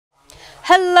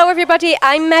Hello everybody,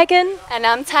 I'm Megan. And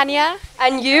I'm Tanya.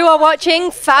 And you are watching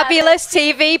Fabulous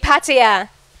TV Pattaya.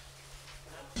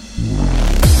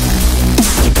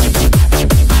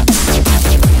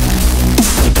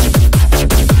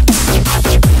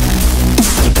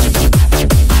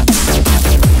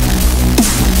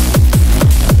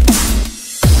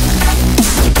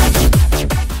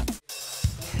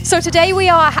 So today we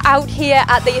are out here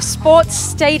at the sports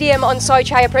stadium on Soi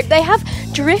Chayaprik. They have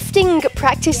drifting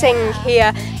practicing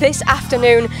here this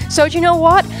afternoon. So do you know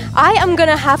what? I am going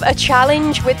to have a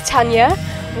challenge with Tanya.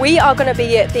 We are going to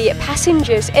be the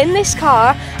passengers in this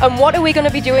car, and what are we going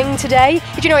to be doing today?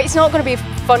 Do you know, it's not going to be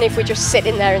fun if we just sit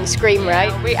in there and scream,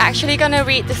 right? We're actually going to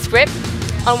read the script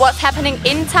on what's happening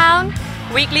in town,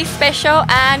 weekly special,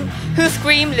 and who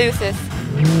scream loses.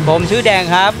 ผมชื่อแดง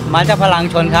ครับมาจากพลัง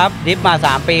ชนครับดิฟมา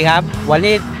3 ปีครับวัน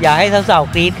นี้อยากให้สาว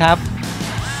ๆกรี๊ดครับ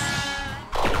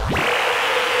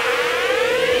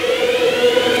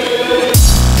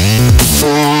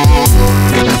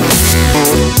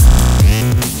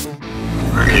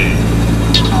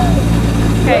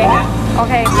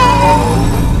Okay.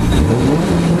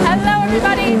 Hello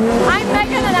everybody, I'm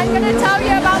Megan and I'm going to tell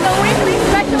you about the weekly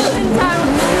specials in town.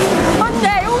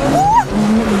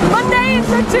 Monday is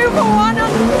a 2-for-1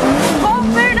 on home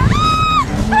food.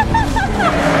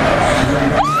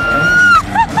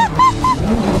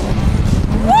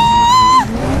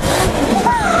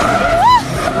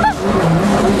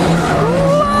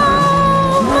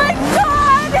 Oh my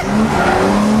God!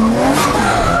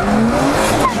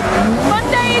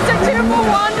 Monday is a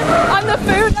 2-for-1 on the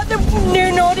food at the new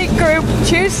Nordic group.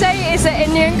 Tuesday is an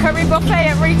Indian curry buffet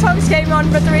at Retox Game On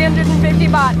for 350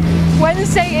 baht.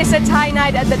 Wednesday is a Thai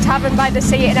night at the Tavern by the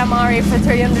Sea in Amari for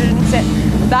 306.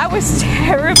 That was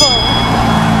terrible.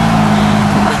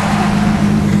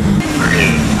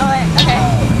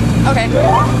 Okay.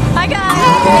 Hi guys,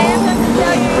 today I'm going to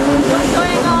tell you what's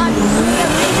going on in the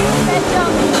weekly special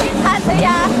in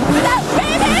Pattaya without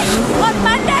screaming on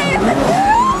Monday is the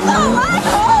 2-for-1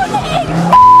 holy.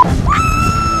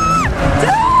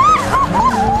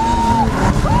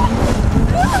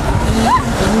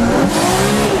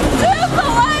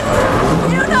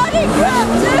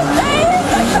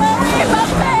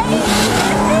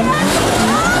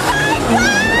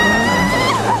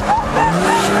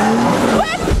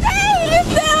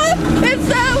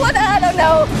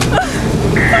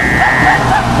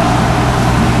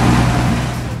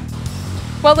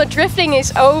 Well, the drifting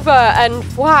is over and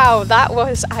wow, that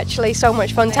was actually so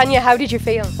much fun. Tanya, how did you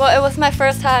feel? Well, it was my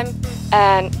first time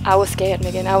and I was scared,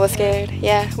 Megan. I was scared.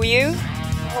 Yeah, were you?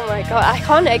 Oh my God, I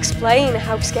can't explain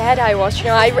how scared I was. You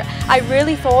know, I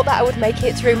really thought that I would make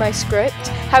it through my script.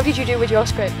 How did you do with your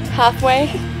script?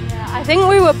 Halfway. I think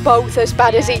we were both as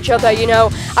bad as each other, you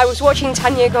know. I was watching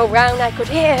Tanya go round, I could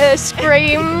hear her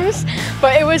screams,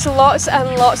 but it was lots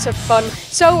and lots of fun.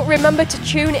 So remember to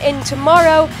tune in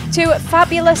tomorrow to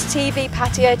Fabulous TV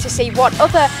Pattaya to see what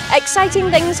other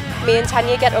exciting things me and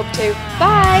Tanya get up to.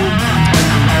 Bye!